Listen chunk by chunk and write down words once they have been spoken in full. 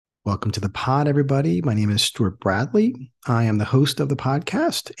Welcome to the pod, everybody. My name is Stuart Bradley. I am the host of the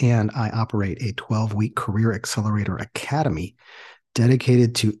podcast, and I operate a 12-week Career Accelerator Academy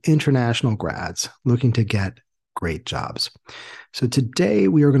dedicated to international grads looking to get great jobs. So today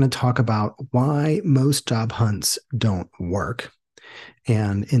we are going to talk about why most job hunts don't work.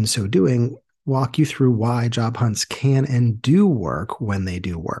 And in so doing, walk you through why job hunts can and do work when they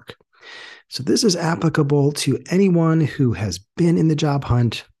do work. So this is applicable to anyone who has been in the job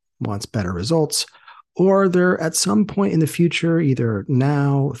hunt, wants better results, or they're at some point in the future, either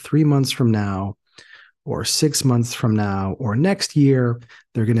now, 3 months from now, or 6 months from now, or next year,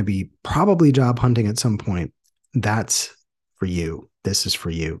 they're going to be probably job hunting at some point. That's for you. This is for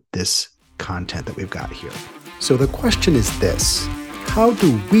you, this content that we've got here. So the question is this: how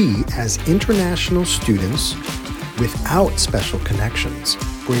do we, as international students without special connections,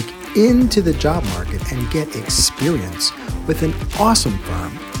 break into the job market and get experience with an awesome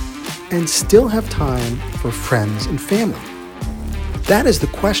firm and still have time for friends and family? That is the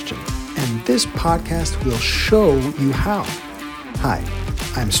question, and this podcast will show you how. Hi,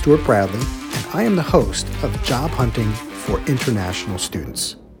 I'm Stuart Bradley, and I am the host of Job Hunting for International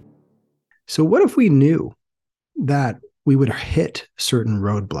Students. So what if we knew that we would hit certain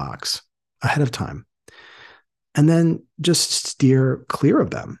roadblocks ahead of time and then just steer clear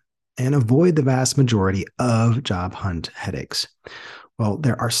of them and avoid the vast majority of job hunt headaches? Well,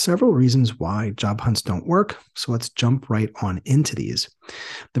 there are several reasons why job hunts don't work, so let's jump right on into these.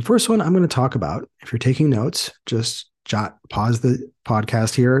 The first one I'm going to talk about, if you're taking notes, just pause the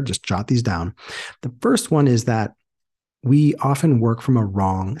podcast here, just jot these down. The first one is that we often work from a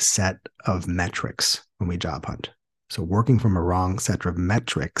wrong set of metrics when we job hunt. So working from a wrong set of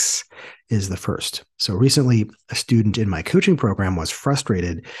metrics is the first. So recently, a student in my coaching program was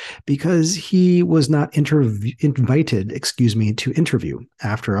frustrated because he was not invited to interview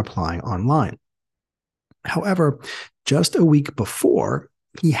after applying online. However, just a week before,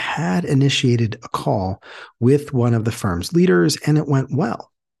 he had initiated a call with one of the firm's leaders, and it went well.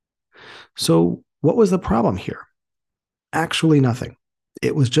 So what was the problem here? Actually, nothing.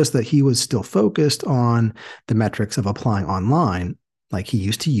 It was just that he was still focused on the metrics of applying online like he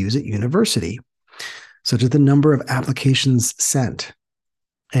used to use at university, such as the number of applications sent.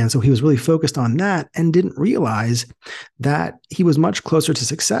 And so he was really focused on that and didn't realize that he was much closer to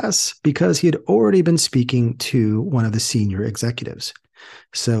success because he had already been speaking to one of the senior executives.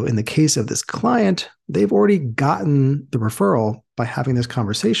 So in the case of this client, they've already gotten the referral by having this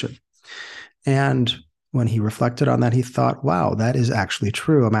conversation. And when he reflected on that, he thought, wow, that is actually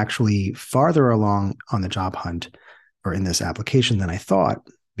true. I'm actually farther along on the job hunt or in this application than I thought,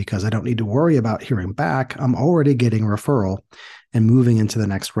 because I don't need to worry about hearing back. I'm already getting a referral and moving into the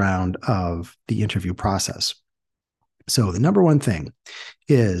next round of the interview process. So the number one thing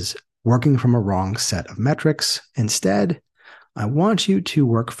is working from a wrong set of metrics. Instead, I want you to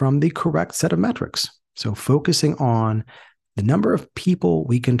work from the correct set of metrics. So focusing on the number of people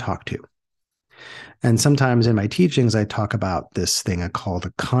we can talk to. And sometimes in my teachings, I talk about this thing I call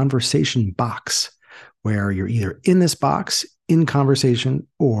the conversation box, where you're either in this box in conversation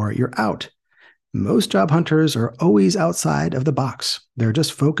or you're out. Most job hunters are always outside of the box. They're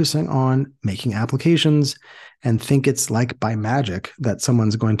just focusing on making applications and think it's like by magic that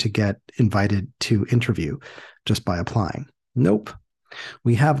someone's going to get invited to interview just by applying. Nope.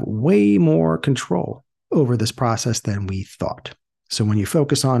 We have way more control over this process than we thought. So when you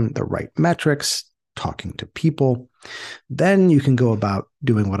focus on the right metrics, talking to people, then you can go about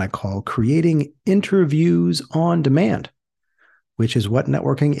doing what I call creating interviews on demand, which is what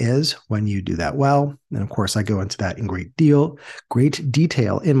networking is when you do that well. And of course, I go into that in great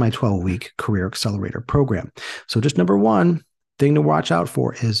detail in my 12-week Career Accelerator program. So just number one thing to watch out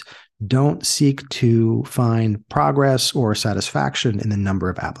for is don't seek to find progress or satisfaction in the number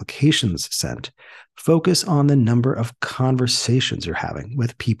of applications sent. Focus on the number of conversations you're having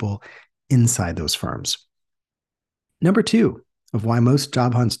with people inside those firms. Number two of why most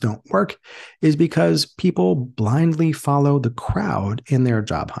job hunts don't work is because people blindly follow the crowd in their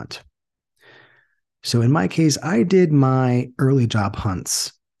job hunt. So in my case, I did my early job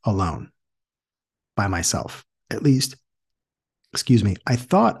hunts alone, by myself. At least, I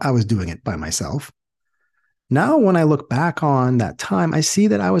thought I was doing it by myself. Now, when I look back on that time, I see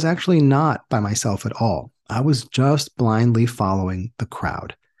that I was actually not by myself at all. I was just blindly following the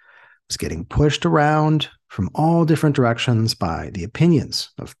crowd. I was getting pushed around from all different directions by the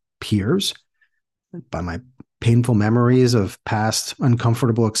opinions of peers, by my painful memories of past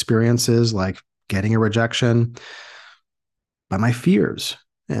uncomfortable experiences like getting a rejection, by my fears,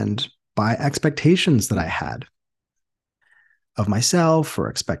 and by expectations that I had of myself or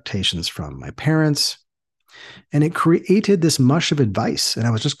expectations from my parents. And it created this mush of advice. And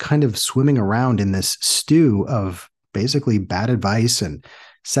I was just kind of swimming around in this stew of basically bad advice and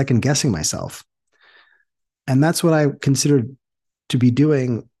second guessing myself. And that's what I considered to be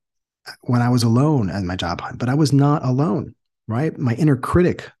doing when I was alone at my job hunt. But I was not alone, right? My inner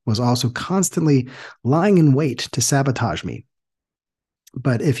critic was also constantly lying in wait to sabotage me.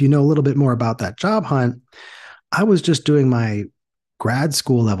 But if you know a little bit more about that job hunt, I was just doing my grad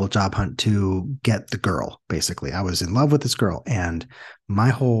school level job hunt to get the girl. Basically, I was in love with this girl, and my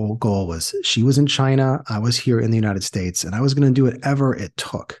whole goal was she was in China, I was here in the United States, and I was going to do whatever it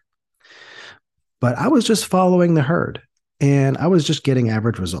took. But I was just following the herd, and I was just getting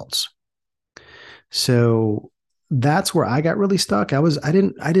average results. So that's where I got really stuck. I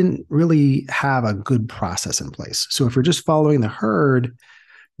didn't really have a good process in place. So if you're just following the herd,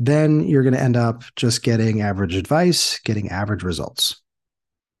 then you're going to end up just getting average advice, getting average results.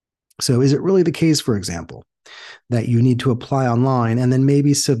 So is it really the case, for example, that you need to apply online and then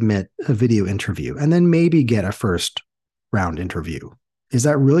maybe submit a video interview and then maybe get a first round interview? Is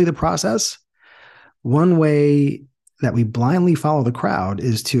that really the process? One way that we blindly follow the crowd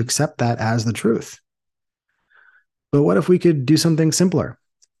is to accept that as the truth. But what if we could do something simpler?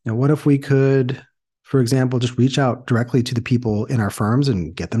 What if we could, for example, just reach out directly to the people in our firms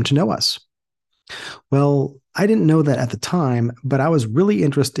and get them to know us? Well, I didn't know that at the time, but I was really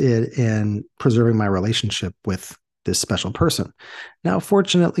interested in preserving my relationship with this special person. Now,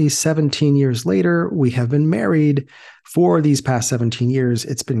 fortunately, 17 years later, we have been married for these past 17 years.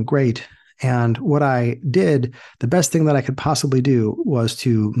 It's been great. And what I did, the best thing that I could possibly do was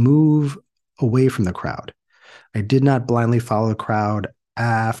to move away from the crowd. I did not blindly follow the crowd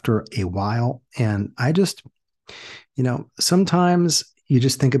after a while. And I just, sometimes you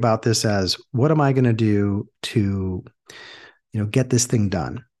just think about this as, what am I going to do to, get this thing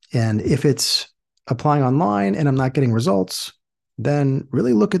done? And if it's applying online and I'm not getting results, then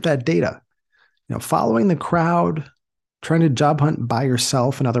really look at that data. Following the crowd, trying to job hunt by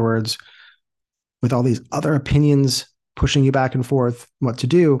yourself, in other words, with all these other opinions pushing you back and forth what to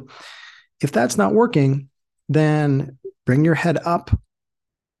do. If that's not working, then bring your head up,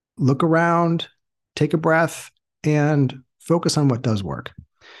 look around, take a breath, and focus on what does work.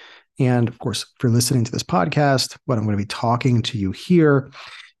 And of course, if you're listening to this podcast, what I'm going to be talking to you here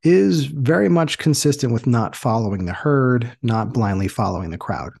is very much consistent with not following the herd, not blindly following the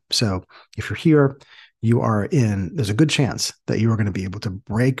crowd. So if you're here, there's a good chance that you are going to be able to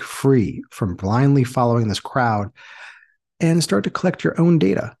break free from blindly following this crowd and start to collect your own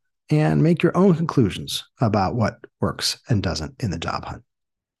data and make your own conclusions about what works and doesn't in the job hunt.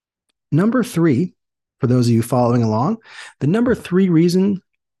 Number 3, for those of you following along, the number 3 reason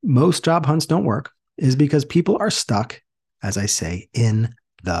most job hunts don't work is because people are stuck, as I say, in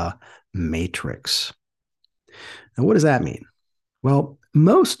the matrix. Now, what does that mean? Well,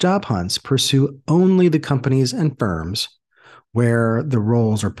 most job hunts pursue only the companies and firms where the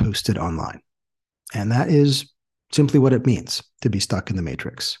roles are posted online. And that is simply what it means to be stuck in the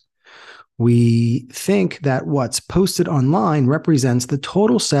matrix. We think that what's posted online represents the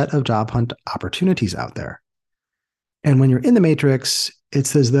total set of job hunt opportunities out there. And when you're in the matrix,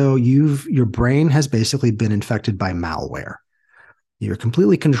 it's as though your brain has basically been infected by malware. You're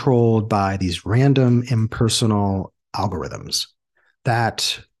completely controlled by these random, impersonal algorithms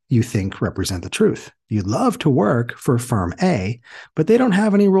that you think represent the truth. You'd love to work for firm A, but they don't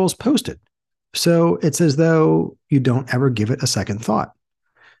have any roles posted. So it's as though you don't ever give it a second thought.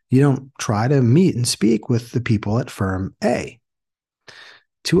 You don't try to meet and speak with the people at firm A.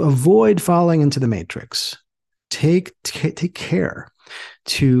 To avoid falling into the matrix, take care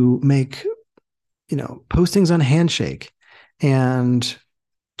to make, postings on Handshake and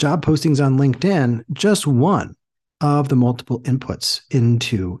job postings on LinkedIn just one of the multiple inputs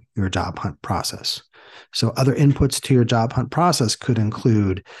into your job hunt process. So other inputs to your job hunt process could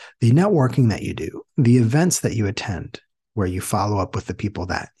include the networking that you do, the events that you attend, where you follow up with the people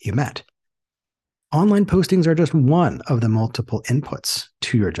that you met. Online postings are just one of the multiple inputs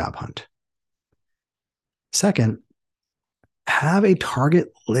to your job hunt. Second, have a target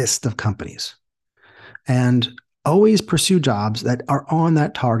list of companies and always pursue jobs that are on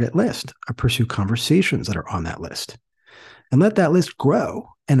that target list, or pursue conversations that are on that list. And let that list grow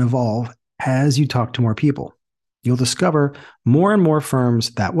and evolve as you talk to more people. You'll discover more and more firms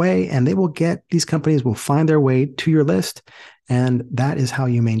that way, and these companies will find their way to your list. And that is how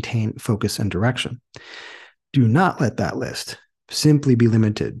you maintain focus and direction. Do not let that list simply be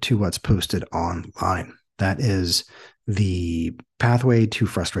limited to what's posted online. That is the pathway to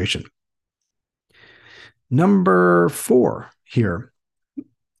frustration. Number 4, here.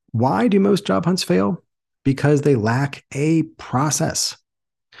 Why do most job hunts fail? Because they lack a process.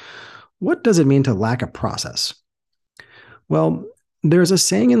 What does it mean to lack a process? Well, there's a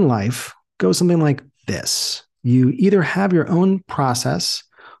saying in life, goes something like this. You either have your own process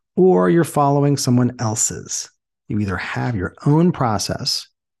or you're following someone else's. You either have your own process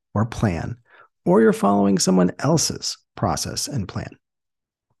or plan, or you're following someone else's process and plan.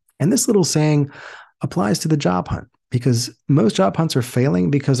 And this little saying applies to the job hunt because most job hunts are failing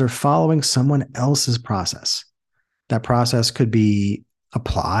because they're following someone else's process. That process could be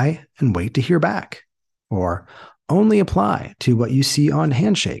apply and wait to hear back, or only apply to what you see on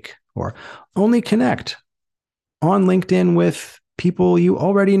Handshake, or only connect on LinkedIn with people you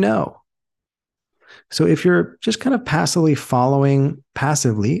already know. So if you're just kind of passively following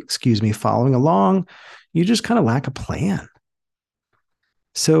along, you just kind of lack a plan.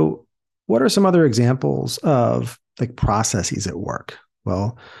 So what are some other examples of like processes at work?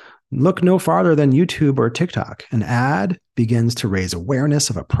 Well, look no farther than YouTube or TikTok. An ad begins to raise awareness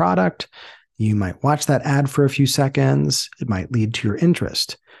of a product. You might watch that ad for a few seconds. It might lead to your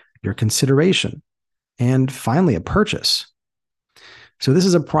interest, your consideration, and finally a purchase. So this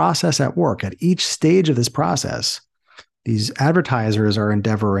is a process at work. At each stage of this process, these advertisers are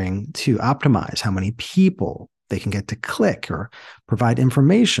endeavoring to optimize how many people they can get to click or provide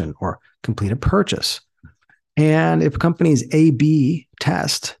information or complete a purchase. And if companies A/B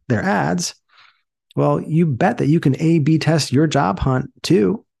test their ads, well, you bet that you can A/B test your job hunt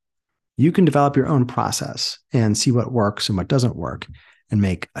too. You can develop your own process and see what works and what doesn't work and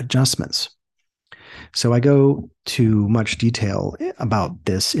make adjustments. So I go to much detail about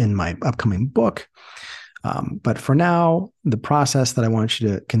this in my upcoming book. But for now, the process that I want you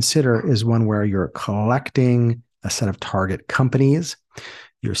to consider is one where you're collecting a set of target companies.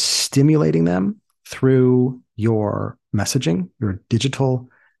 You're stimulating them through your messaging, your digital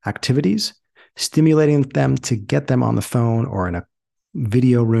activities, stimulating them to get them on the phone or in a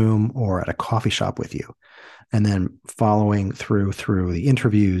video room or at a coffee shop with you. And then following through the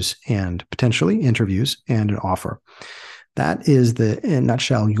interviews and potentially interviews and an offer. That is in a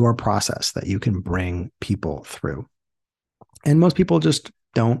nutshell, your process that you can bring people through. And most people just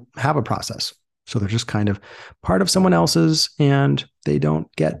don't have a process. So they're just kind of part of someone else's and they don't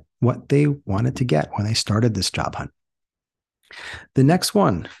get what they wanted to get when they started this job hunt. The next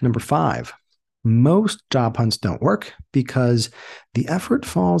one, number 5, most job hunts don't work because the effort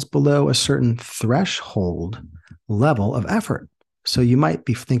falls below a certain threshold level of effort. So you might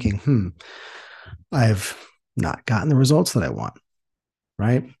be thinking, I've not gotten the results that I want,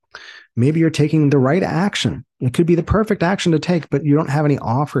 right? Maybe you're taking the right action. It could be the perfect action to take, but you don't have any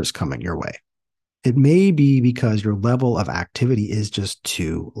offers coming your way. It may be because your level of activity is just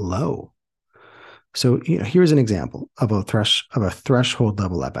too low. So here's an example of a threshold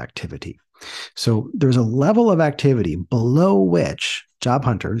level of activity. So there's a level of activity below which job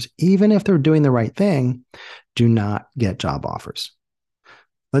hunters, even if they're doing the right thing, do not get job offers.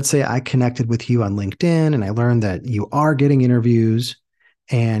 Let's say I connected with you on LinkedIn and I learned that you are getting interviews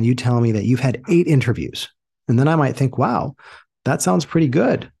and you tell me that you've had 8 interviews. And then I might think, wow, that sounds pretty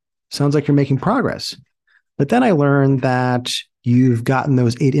good. Sounds like you're making progress. But then I learned that you've gotten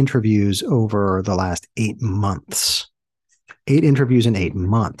those 8 interviews over the last 8 months. 8 interviews in 8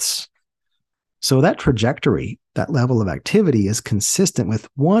 months. So that trajectory, that level of activity is consistent with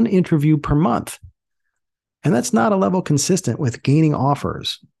 1 interview per month. And that's not a level consistent with gaining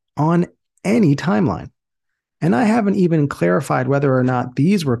offers on any timeline. And I haven't even clarified whether or not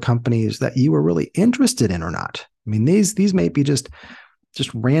these were companies that you were really interested in or not. I mean, these may be just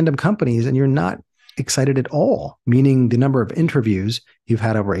random companies and you're not excited at all, meaning the number of interviews you've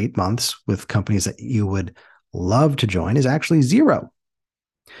had over 8 months with companies that you would love to join is actually 0.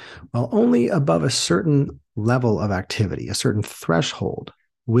 Well, only above a certain level of activity, a certain threshold,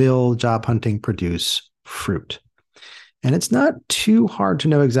 will job hunting produce fruit. And it's not too hard to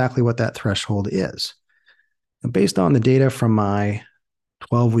know exactly what that threshold is. Based on the data from my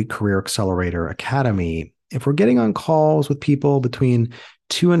 12-week Career Accelerator Academy, if we're getting on calls with people between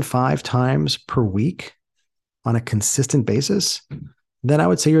 2 and 5 times per week on a consistent basis, then I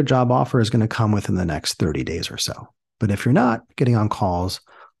would say your job offer is going to come within the next 30 days or so. But if you're not getting on calls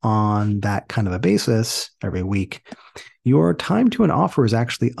on that kind of a basis every week, your time to an offer is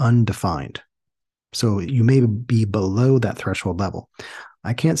actually undefined. So you may be below that threshold level.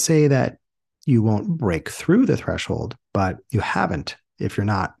 I can't say that you won't break through the threshold, but you haven't if you're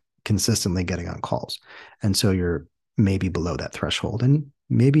not consistently getting on calls. And so you're maybe below that threshold. And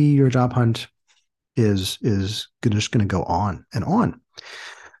maybe your job hunt is just going to go on and on.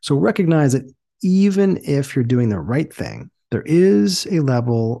 So recognize that even if you're doing the right thing, there is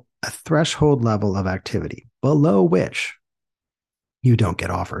a threshold level of activity below which you don't get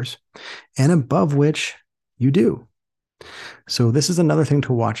offers and above which you do. So this is another thing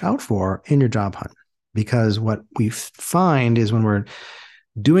to watch out for in your job hunt, because what we find is when we're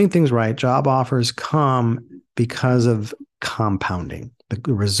doing things right, job offers come because of compounding,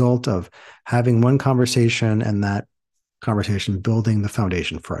 the result of having one conversation and that conversation building the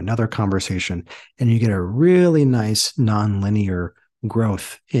foundation for another conversation. And you get a really nice nonlinear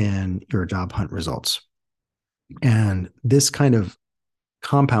growth in your job hunt results. And this kind of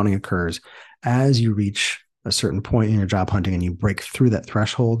compounding occurs as you reach a certain point in your job hunting and you break through that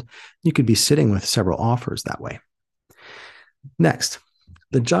threshold. You could be sitting with several offers that way. Next,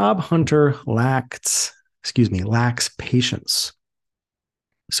 the job hunter lacks patience.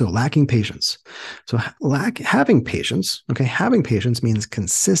 So lacking patience. So having patience, okay, having patience means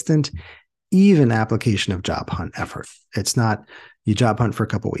consistent, even application of job hunt effort. It's not you job hunt for a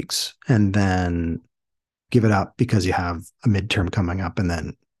couple of weeks and then give it up because you have a midterm coming up and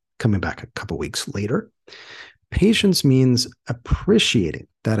then coming back a couple of weeks later. Patience means appreciating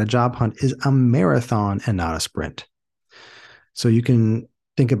that a job hunt is a marathon and not a sprint. So you can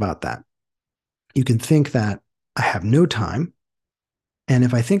think about that. You can think that I have no time. And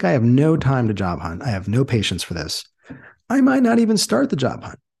if I think I have no time to job hunt, I have no patience for this, I might not even start the job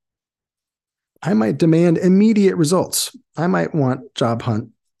hunt. I might demand immediate results. I might want job hunt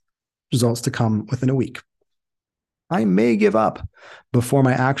results to come within a week. I may give up before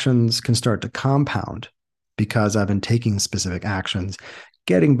my actions can start to compound because I've been taking specific actions,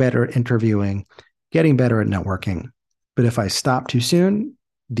 getting better at interviewing, getting better at networking. But if I stop too soon,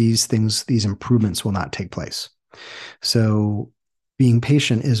 these improvements will not take place. So being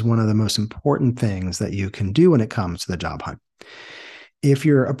patient is one of the most important things that you can do when it comes to the job hunt. If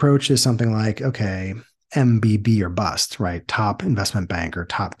your approach is something like, okay, MBB or bust, right? Top investment bank or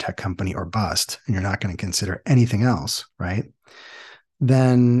top tech company or bust, and you're not going to consider anything else, right?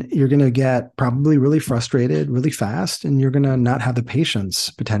 Then you're going to get probably really frustrated really fast, and you're going to not have the patience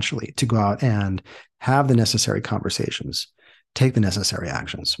potentially to go out and have the necessary conversations, take the necessary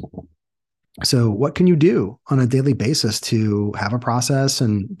actions. So what can you do on a daily basis to have a process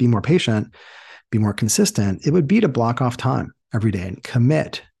and be more patient, be more consistent? It would be to block off time every day and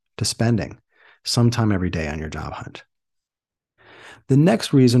commit to spending some time every day on your job hunt. The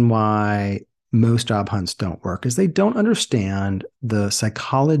next reason why most job hunts don't work is they don't understand the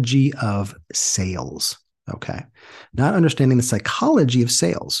psychology of sales. Okay. Not understanding the psychology of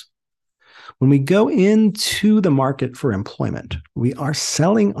sales. When we go into the market for employment, we are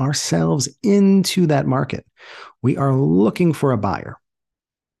selling ourselves into that market. We are looking for a buyer.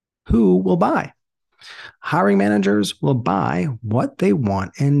 Who will buy? Hiring managers will buy what they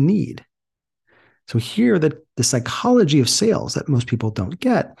want and need. So here, the psychology of sales that most people don't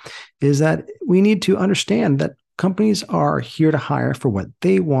get is that we need to understand that companies are here to hire for what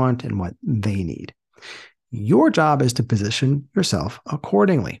they want and what they need. Your job is to position yourself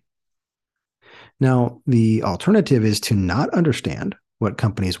accordingly. Now, the alternative is to not understand what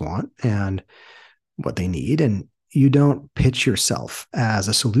companies want and what they need, and you don't pitch yourself as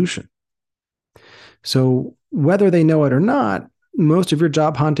a solution. So whether they know it or not, most of your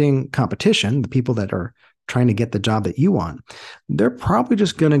job hunting competition, the people that are trying to get the job that you want, they're probably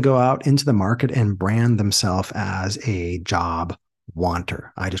just going to go out into the market and brand themselves as a job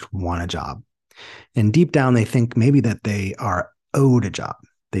wanter. I just want a job. And deep down, they think maybe that they are owed a job.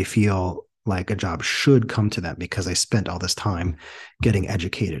 They feel like a job should come to them because they spent all this time getting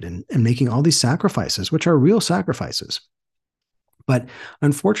educated and making all these sacrifices, which are real sacrifices. But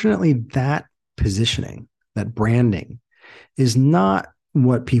unfortunately, that positioning, that branding, is not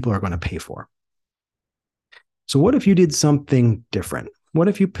what people are going to pay for. So what if you did something different? What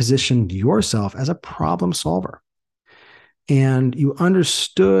if you positioned yourself as a problem solver and you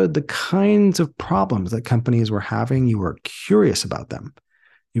understood the kinds of problems that companies were having? You were curious about them.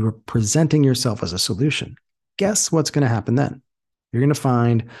 You were presenting yourself as a solution. Guess what's going to happen then? You're going to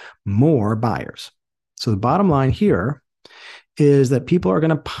find more buyers. So the bottom line here is that people are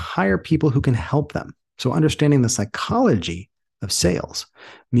going to hire people who can help them. So understanding the psychology of sales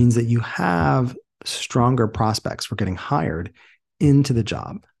means that you have stronger prospects for getting hired into the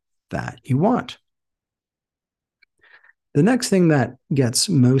job that you want. The next thing that gets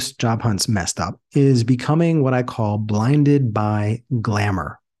most job hunts messed up is becoming what I call blinded by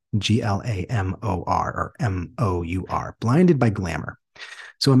glamour, Glamor or MOUR, blinded by glamour.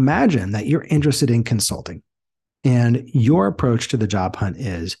 So imagine that you're interested in consulting and your approach to the job hunt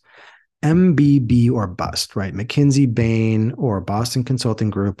is MBB or bust, right? McKinsey, Bain, or Boston Consulting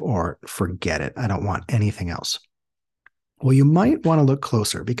Group, or forget it. I don't want anything else. Well, you might want to look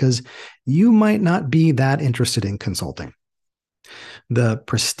closer because you might not be that interested in consulting. The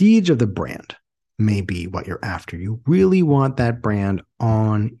prestige of the brand may be what you're after. You really want that brand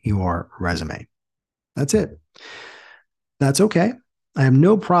on your resume. That's it. That's okay. I have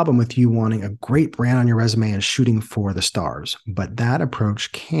no problem with you wanting a great brand on your resume and shooting for the stars, but that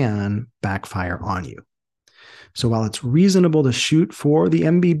approach can backfire on you. So while it's reasonable to shoot for the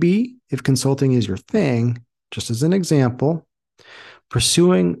MBB, if consulting is your thing, just as an example,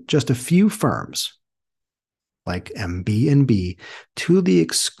 pursuing just a few firms like MB&B to the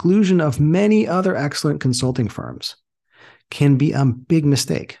exclusion of many other excellent consulting firms can be a big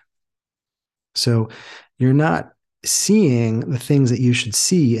mistake. So you're not seeing the things that you should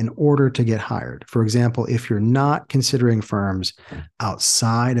see in order to get hired. For example, if you're not considering firms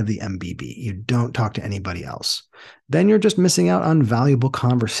outside of the MBB, you don't talk to anybody else, then you're just missing out on valuable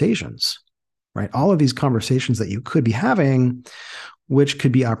conversations, right? All of these conversations that you could be having, which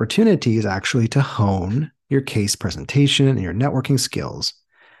could be opportunities actually to hone your case presentation and your networking skills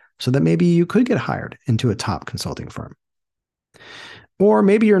so that maybe you could get hired into a top consulting firm. Or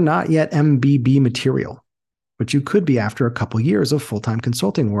maybe you're not yet MBB material, but you could be after a couple years of full-time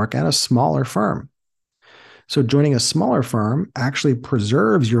consulting work at a smaller firm. So joining a smaller firm actually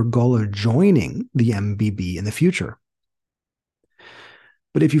preserves your goal of joining the MBB in the future.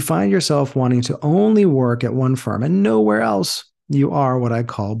 But if you find yourself wanting to only work at one firm and nowhere else, you are what I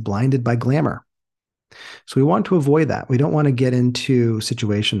call blinded by glamour. So we want to avoid that. We don't want to get into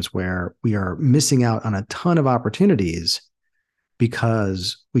situations where we are missing out on a ton of opportunities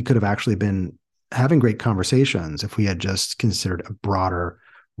because we could have actually been having great conversations if we had just considered a broader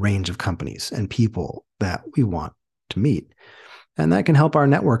range of companies and people that we want to meet. And that can help our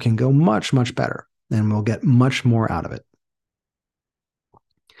networking go much, much better, and we'll get much more out of it.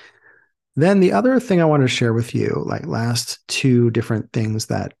 Then the other thing I want to share with you, like last two different things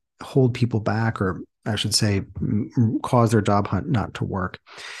that hold people back, or I should say, cause their job hunt not to work.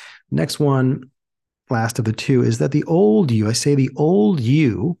 Next one, last of the two, is that the old you, I say the old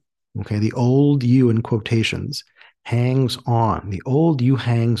you, okay, the old you in quotations, hangs on. The old you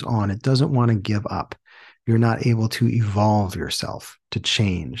hangs on. It doesn't want to give up. You're not able to evolve yourself, to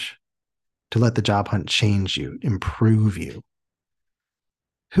change, to let the job hunt change you, improve you.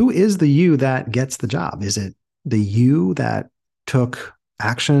 Who is the you that gets the job? Is it the you that took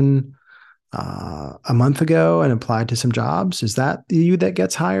action a month ago and applied to some jobs? Is that the you that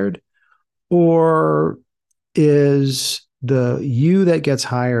gets hired? Or is the you that gets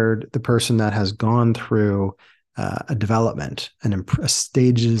hired the person that has gone through a development and a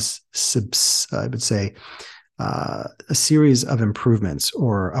stages, I would say, a series of improvements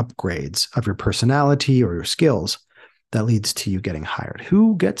or upgrades of your personality or your skills that leads to you getting hired?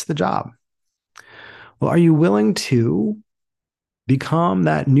 Who gets the job? Well, are you willing to become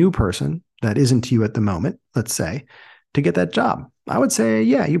that new person that isn't you at the moment, let's say, to get that job? I would say,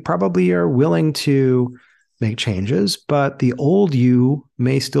 yeah, you probably are willing to make changes, but the old you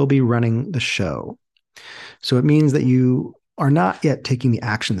may still be running the show. So it means that you are not yet taking the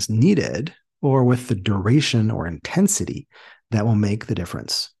actions needed or with the duration or intensity that will make the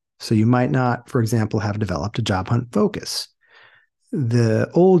difference. So you might not, for example, have developed a job hunt focus. The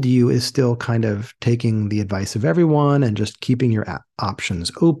old you is still kind of taking the advice of everyone and just keeping your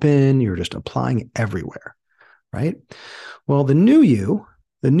options open. You're just applying everywhere, right? Well, the new you,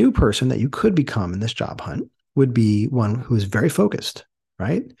 the new person that you could become in this job hunt would be one who is very focused,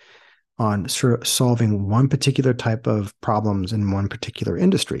 right? On solving one particular type of problems in one particular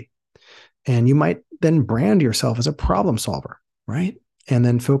industry. And you might then brand yourself as a problem solver, right? And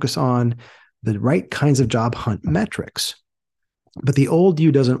then focus on the right kinds of job hunt metrics. But the old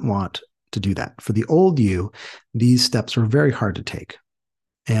you doesn't want to do that. For the old you, these steps are very hard to take.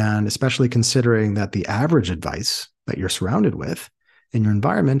 And especially considering that the average advice that you're surrounded with in your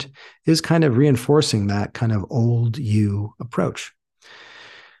environment is kind of reinforcing that kind of old you approach.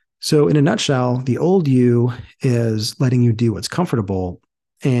 So in a nutshell, the old you is letting you do what's comfortable,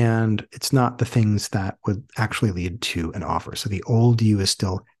 and it's not the things that would actually lead to an offer. So the old you is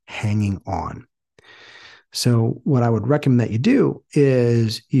still hanging on. So what I would recommend that you do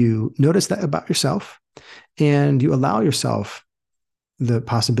is you notice that about yourself, and you allow yourself the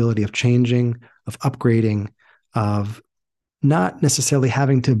possibility of changing, of upgrading, of not necessarily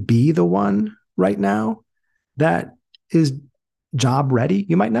having to be the one right now that is job ready.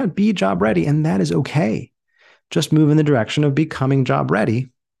 You might not be job ready, and that is okay. Just move in the direction of becoming job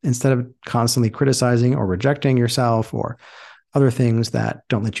ready instead of constantly criticizing or rejecting yourself or other things that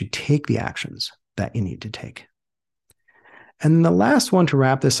don't let you take the actions that you need to take. And the last one to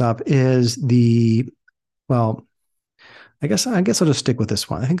wrap this up is I guess I'll just stick with this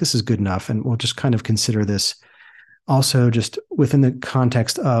one. I think this is good enough, and we'll just kind of consider this also just within the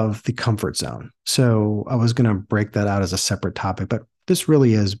context of the comfort zone. So I was going to break that out as a separate topic, but this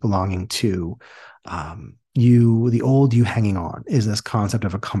really is belonging to the old you hanging on is this concept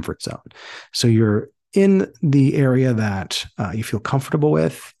of a comfort zone. So you're in the area that you feel comfortable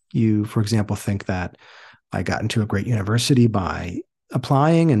with. You, for example, think that I got into a great university by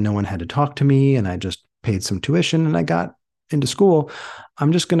applying and no one had to talk to me and I just paid some tuition and I got into school.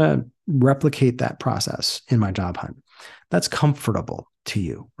 I'm just going to replicate that process in my job hunt. That's comfortable to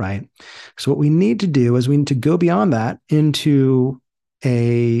you, right? So what we need to do is we need to go beyond that into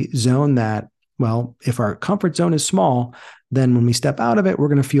a zone that, well, if our comfort zone is small, then when we step out of it, we're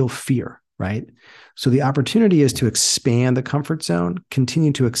going to feel fear, right? So the opportunity is to expand the comfort zone,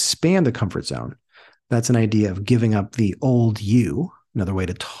 continue to expand the comfort zone. That's an idea of giving up the old you. Another way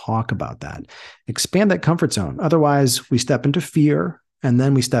to talk about that. Expand that comfort zone. Otherwise, we step into fear and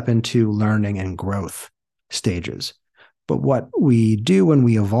then we step into learning and growth stages. But what we do when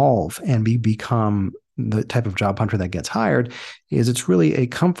we evolve and we become the type of job hunter that gets hired is it's really a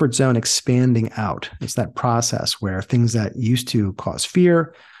comfort zone expanding out. It's that process where things that used to cause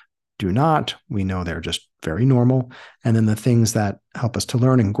fear do not. We know they're just very normal. And then the things that help us to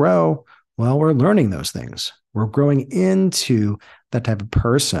learn and grow, well, we're learning those things. We're growing into that type of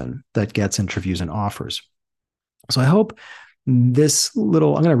person that gets interviews and offers. So I hope I'm going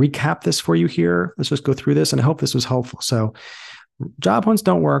to recap this for you here. Let's just go through this and I hope this was helpful. So job hunts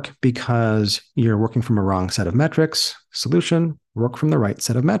don't work because you're working from a wrong set of metrics. Solution, work from the right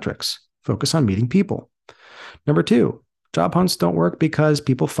set of metrics. Focus on meeting people. Number 2, job hunts don't work because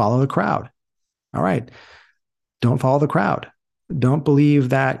people follow the crowd. All right. Don't follow the crowd. Don't believe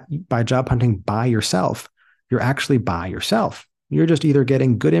that by job hunting by yourself, you're actually by yourself. You're just either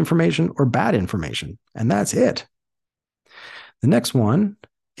getting good information or bad information, and that's it. The next one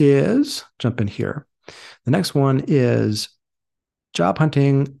is, jump in here. The next one is job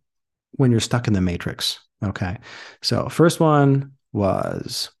hunting when you're stuck in the matrix. Okay. So first one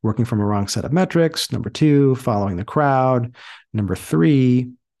was working from a wrong set of metrics. Number 2, following the crowd. Number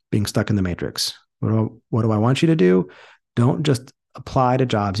 3, being stuck in the matrix. What do I want you to do? Don't just apply to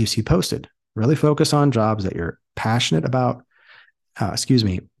jobs you see posted. Really focus on jobs that you're passionate about,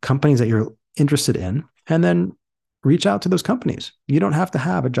 companies that you're interested in, and then reach out to those companies. You don't have to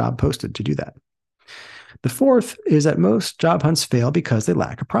have a job posted to do that. The fourth is that most job hunts fail because they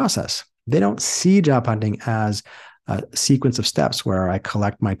lack a process. They don't see job hunting as a sequence of steps where I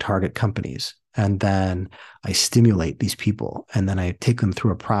collect my target companies and then I stimulate these people and then I take them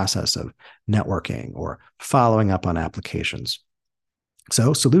through a process of networking or following up on applications.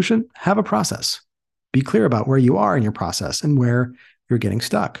 So solution, have a process. Be clear about where you are in your process and where you're getting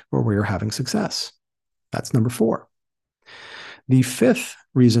stuck or where you're having success. That's number 4. The 5th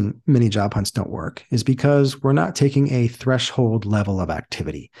reason many job hunts don't work is because we're not taking a threshold level of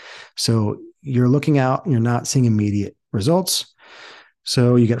activity. So you're looking out and you're not seeing immediate results.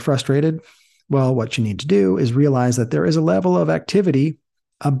 So you get frustrated. Well, what you need to do is realize that there is a level of activity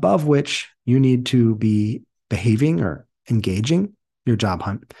above which you need to be behaving or engaging your job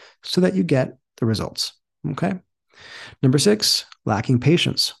hunt so that you get the results. Okay. Number 6, lacking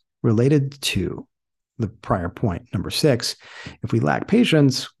patience, related to the prior point. Number 6, if we lack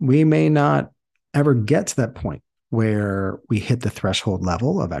patience, we may not ever get to that point where we hit the threshold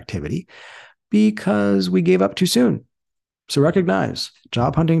level of activity because we gave up too soon. So recognize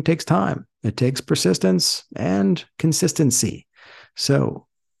job hunting takes time. It takes persistence and consistency. So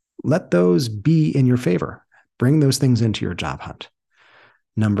let those be in your favor. Bring those things into your job hunt.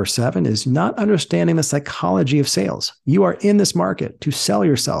 Number 7 is not understanding the psychology of sales. You are in this market to sell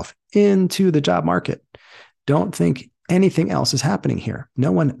yourself into the job market. Don't think anything else is happening here.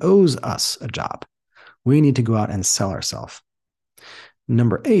 No one owes us a job. We need to go out and sell ourselves.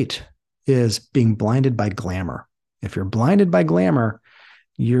 Number 8 is being blinded by glamour. If you're blinded by glamour,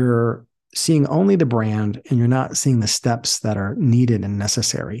 you're seeing only the brand and you're not seeing the steps that are needed and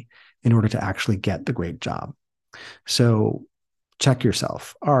necessary in order to actually get the great job. So check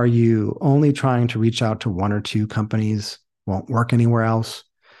yourself. Are you only trying to reach out to 1 or 2 companies? Won't work anywhere else?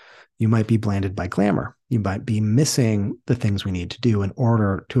 You might be blinded by glamour. You might be missing the things we need to do in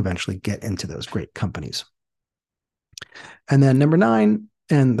order to eventually get into those great companies. And then number 9,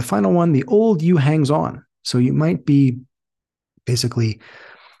 and the final one, the old you hangs on. So you might be basically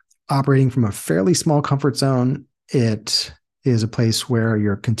operating from a fairly small comfort zone. It is a place where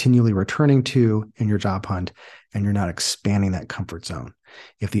you're continually returning to in your job hunt, and you're not expanding that comfort zone.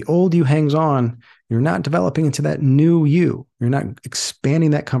 If the old you hangs on, you're not developing into that new you. You're not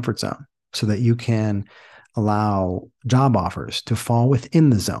expanding that comfort zone so that you can allow job offers to fall within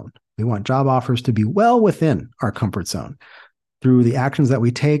the zone. We want job offers to be well within our comfort zone. Through the actions that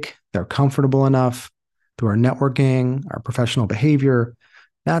we take, they're comfortable enough. Through our networking, our professional behavior,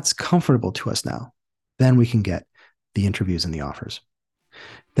 that's comfortable to us now. Then we can get the interviews and the offers.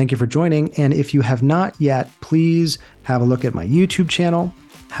 Thank you for joining. And if you have not yet, please have a look at my YouTube channel.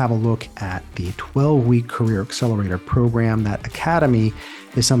 Have a look at the 12-week Career Accelerator program. That academy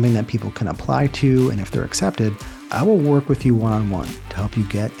is something that people can apply to. And if they're accepted, I will work with you one-on-one to help you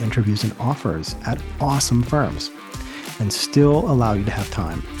get interviews and offers at awesome firms and still allow you to have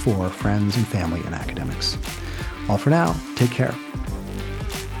time for friends and family and academics. All for now, take care.